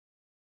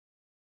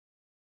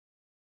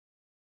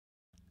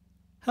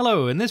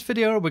Hello, in this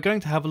video we're going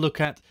to have a look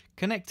at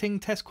connecting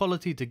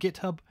TestQuality to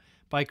GitHub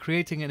by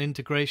creating an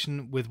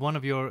integration with one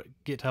of your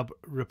GitHub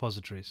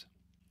repositories.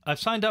 I've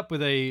signed up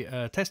with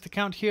a test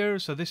account here,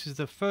 so this is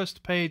the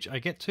first page I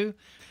get to.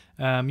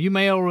 You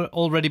may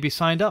already be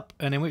signed up,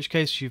 and in which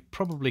case you've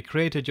probably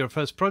created your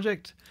first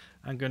project.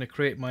 I'm going to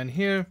create mine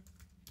here.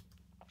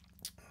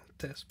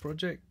 Test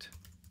project.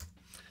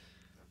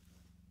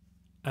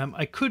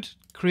 I could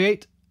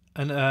create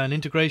an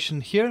integration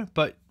here,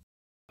 but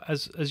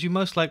as you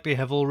most likely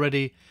have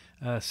already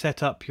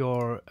set up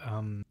your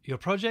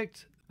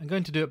project, I'm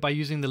going to do it by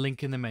using the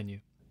link in the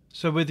menu.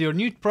 So with your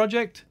new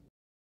project,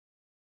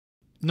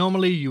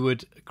 normally you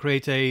would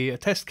create a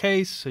test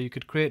case. So you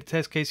could create a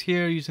test case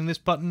here using this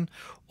button,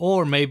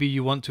 or maybe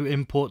you want to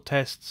import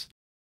tests.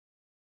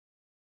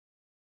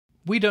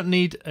 We don't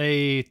need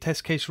a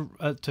test case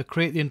to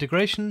create the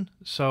integration,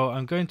 so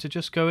I'm going to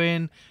just go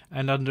in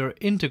and under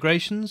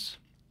integrations,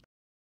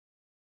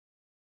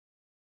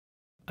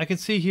 I can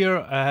see here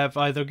I have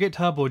either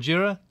GitHub or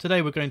Jira.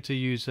 Today we're going to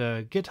use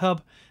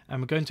GitHub,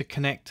 and we're going to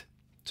connect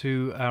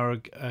to our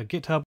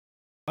GitHub.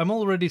 I'm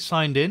already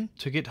signed in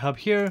to GitHub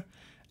here,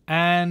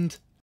 and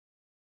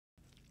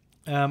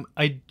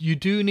you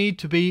do need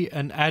to be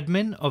an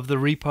admin of the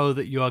repo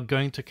that you are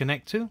going to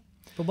connect to.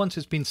 But once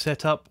it's been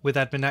set up with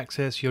admin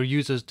access, your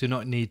users do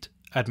not need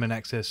admin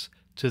access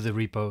to the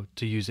repo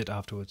to use it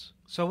afterwards.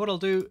 So what I'll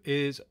do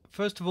is,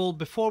 first of all,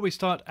 before we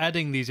start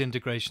adding these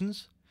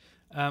integrations,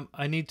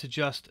 I need to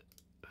just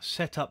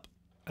set up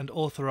and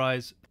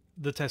authorize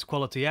the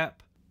TestQuality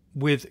app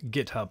with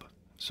GitHub.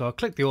 So I'll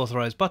click the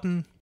authorize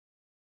button,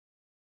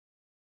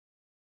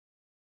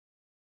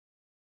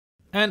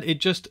 and it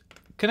just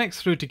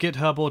connects through to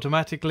GitHub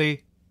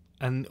automatically,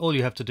 and all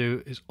you have to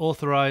do is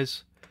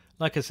authorize.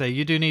 Like I say,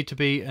 you do need to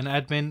be an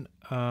admin.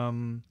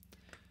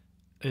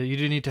 You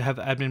do need to have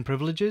admin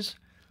privileges.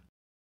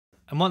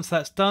 And once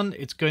that's done,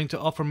 it's going to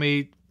offer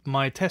me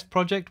my test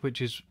project,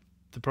 which is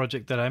the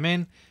project that I'm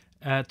in,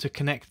 to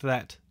connect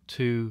that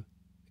to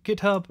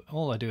GitHub.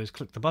 All I do is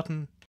click the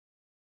button.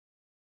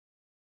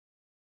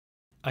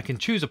 I can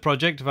choose a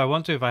project if I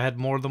want to. If I had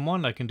more than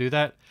one, I can do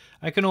that.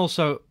 I can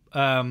also,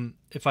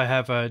 if I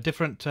have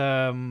different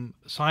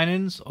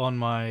sign-ins on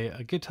my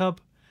GitHub,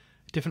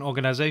 different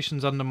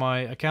organizations under my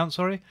account,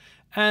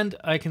 and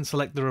I can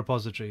select the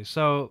repository.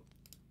 So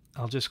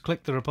I'll just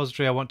click the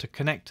repository I want to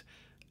connect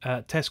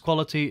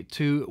TestQuality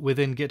to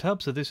within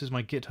GitHub. So this is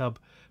my GitHub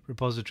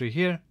repository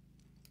here,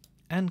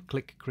 and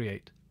click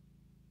create.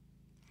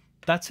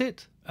 That's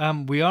it.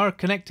 We are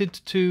connected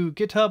to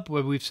GitHub,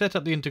 where we've set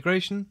up the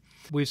integration.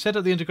 We've set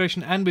up the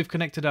integration and we've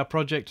connected our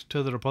project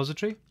to the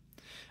repository.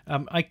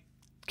 I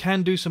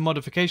can do some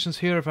modifications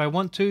here if I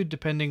want to,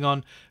 depending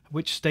on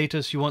which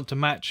status you want to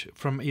match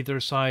from either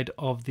side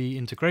of the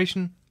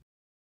integration.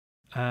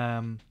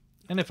 And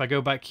if I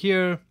go back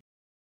here,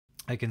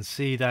 I can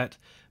see that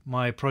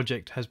my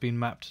project has been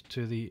mapped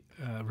to the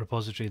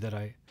repository that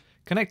I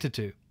connected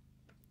to.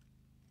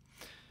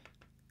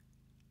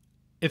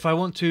 If I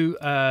want to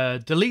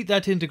delete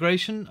that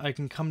integration, I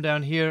can come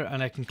down here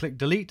and I can click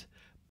delete.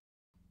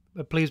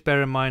 But please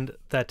bear in mind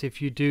that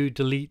if you do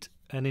delete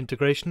an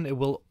integration, it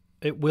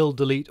will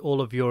delete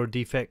all of your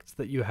defects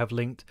that you have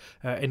linked,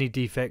 any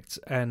defects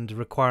and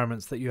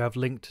requirements that you have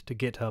linked to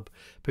GitHub,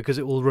 because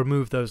it will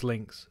remove those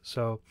links.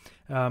 So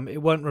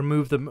it won't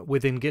remove them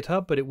within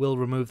GitHub, but it will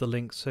remove the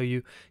links, so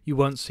you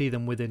won't see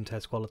them within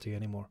TestQuality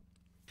anymore.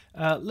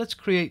 Let's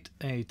create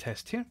a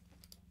test here.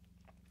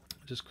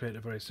 Just create a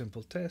very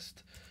simple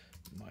test.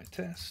 My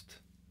test.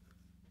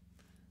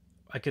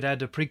 I could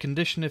add a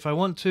precondition if I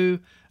want to.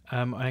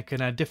 I can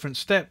add different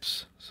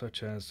steps,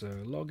 such as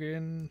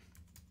login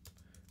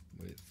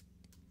with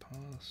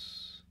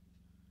password.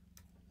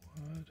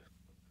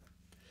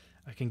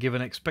 I can give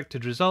an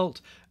expected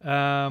result,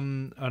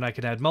 and I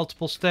can add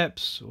multiple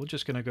steps. We're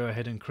just going to go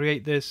ahead and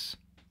create this.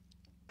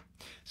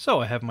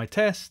 So I have my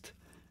test.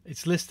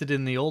 It's listed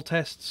in the all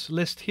tests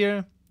list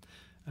here.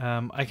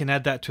 I can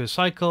add that to a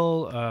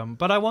cycle,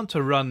 but I want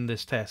to run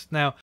this test.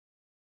 Now,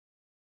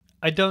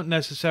 I don't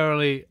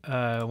necessarily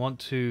want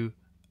to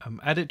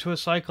add it to a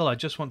cycle. I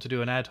just want to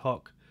do an ad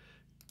hoc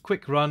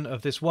quick run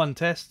of this one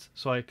test.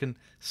 So I can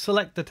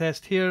select the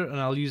test here,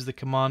 and I'll use the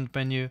command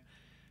menu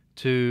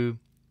to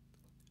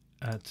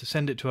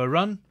send it to a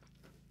run.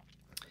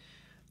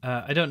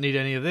 I don't need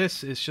any of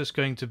this. It's just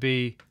going to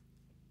be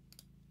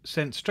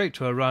sent straight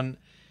to a run.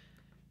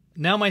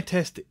 Now my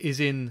test is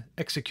in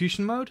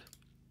execution mode.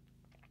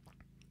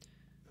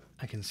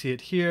 I can see it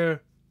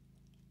here.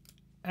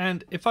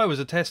 And if I was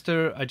a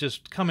tester, I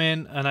just come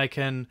in and I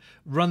can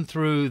run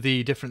through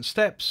the different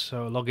steps.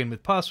 So log in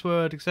with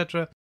password,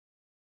 etc.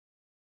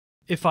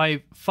 If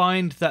I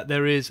find that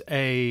there is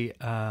a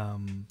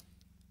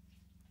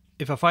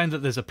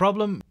there's a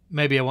problem,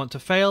 maybe I want to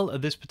fail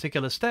at this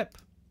particular step.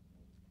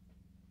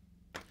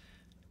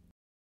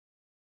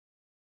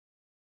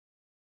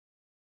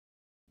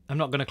 I'm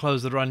not going to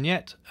close the run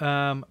yet,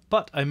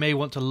 but I may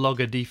want to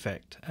log a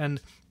defect. And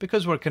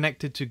because we're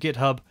connected to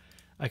GitHub,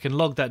 I can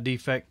log that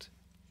defect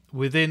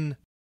within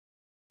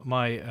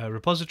my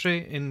repository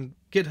in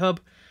GitHub.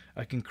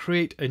 I can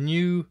create a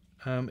new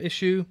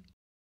issue.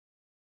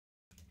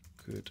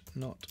 Could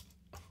not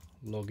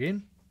log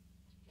in.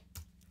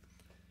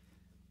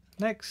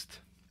 Next.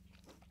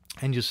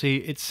 And you'll see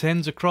it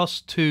sends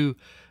across to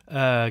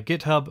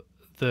GitHub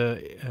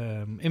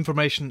the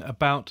information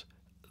about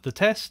the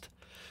test.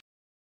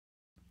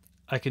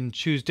 I can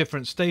choose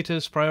different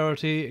status,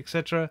 priority,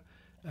 etc.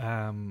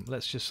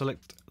 Let's just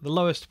select the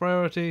lowest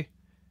priority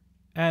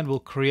and we'll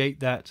create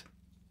that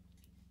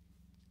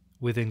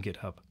within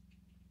GitHub.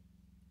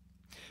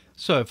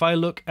 So if I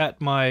look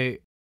at my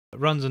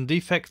runs and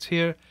defects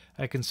here,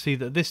 I can see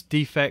that this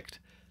defect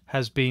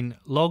has been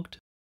logged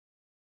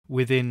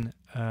within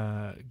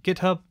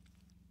GitHub.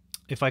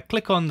 If I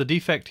click on the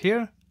defect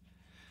here,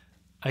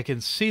 I can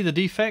see the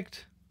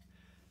defect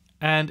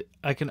and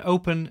I can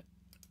open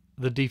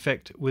the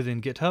defect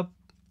within GitHub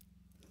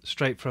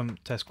straight from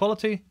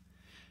TestQuality,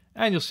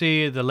 and you'll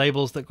see the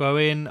labels that go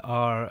in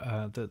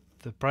are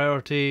the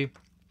priority.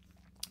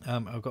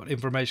 I've got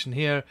information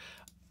here.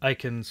 I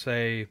can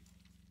say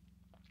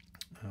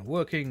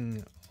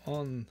working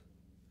on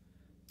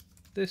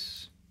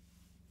this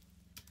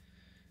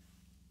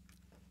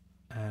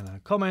and a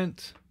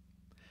comment,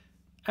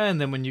 and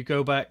then when you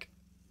go back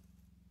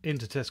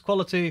into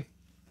TestQuality,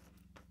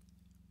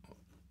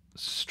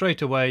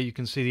 straight away you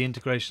can see the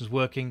integrations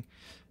working,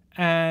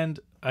 and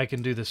I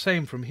can do the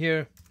same from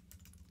here.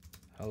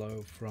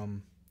 Hello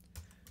from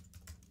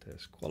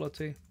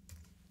TestQuality.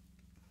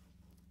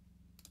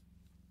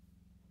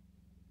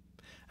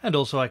 And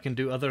also I can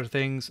do other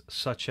things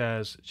such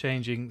as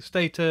changing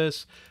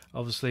status.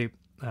 Obviously,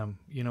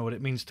 you know what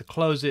it means to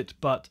close it,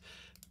 but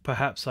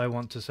perhaps I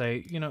want to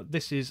say, you know,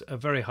 this is a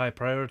very high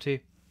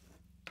priority.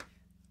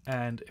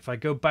 And if I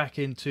go back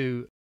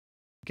into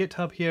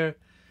GitHub here,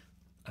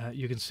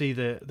 you can see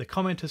the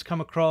comment has come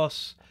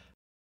across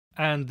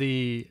and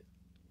the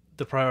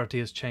priority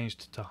has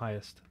changed to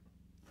highest.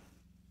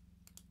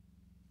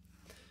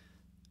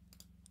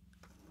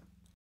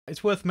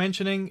 It's worth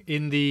mentioning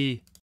in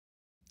the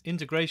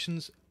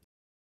integrations,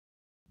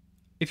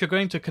 if you're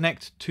going to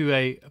connect to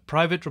a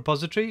private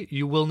repository,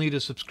 you will need a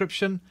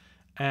subscription,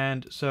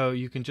 and so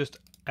you can just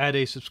add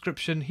a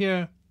subscription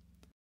here.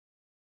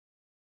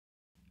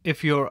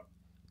 If your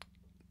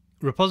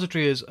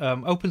repository is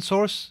open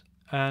source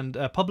and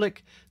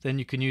public, then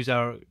you can use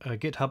our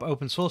GitHub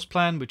open source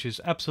plan, which is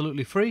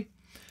absolutely free,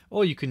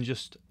 or you can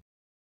just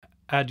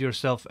add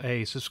yourself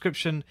a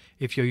subscription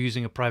if you're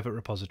using a private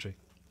repository.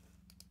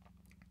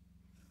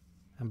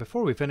 And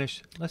before we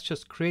finish, let's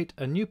just create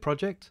a new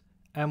project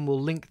and we'll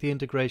link the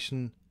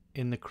integration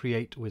in the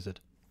Create wizard.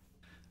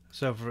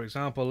 So for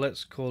example,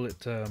 let's call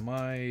it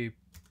My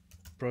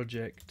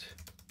Project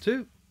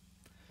 2.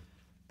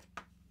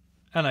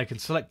 And I can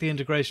select the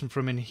integration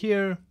from in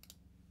here,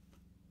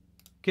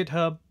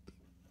 GitHub,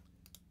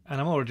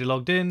 and I'm already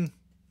logged in,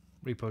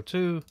 Repo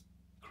 2,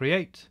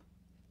 Create.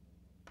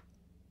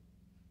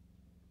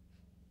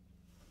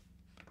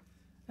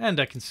 And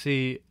I can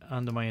see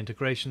under my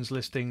integrations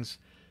listings,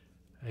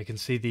 I can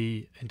see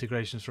the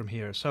integrations from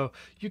here. So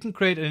you can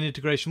create an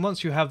integration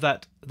once you have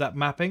that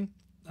mapping.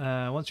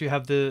 Once you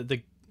have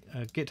the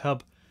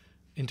GitHub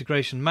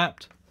integration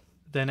mapped,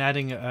 then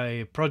adding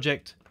a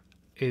project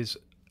is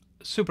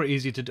super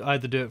easy to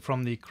either do it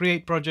from the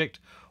Create project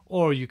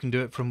or you can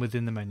do it from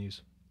within the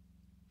menus.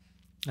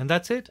 And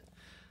that's it.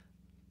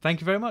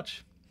 Thank you very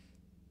much.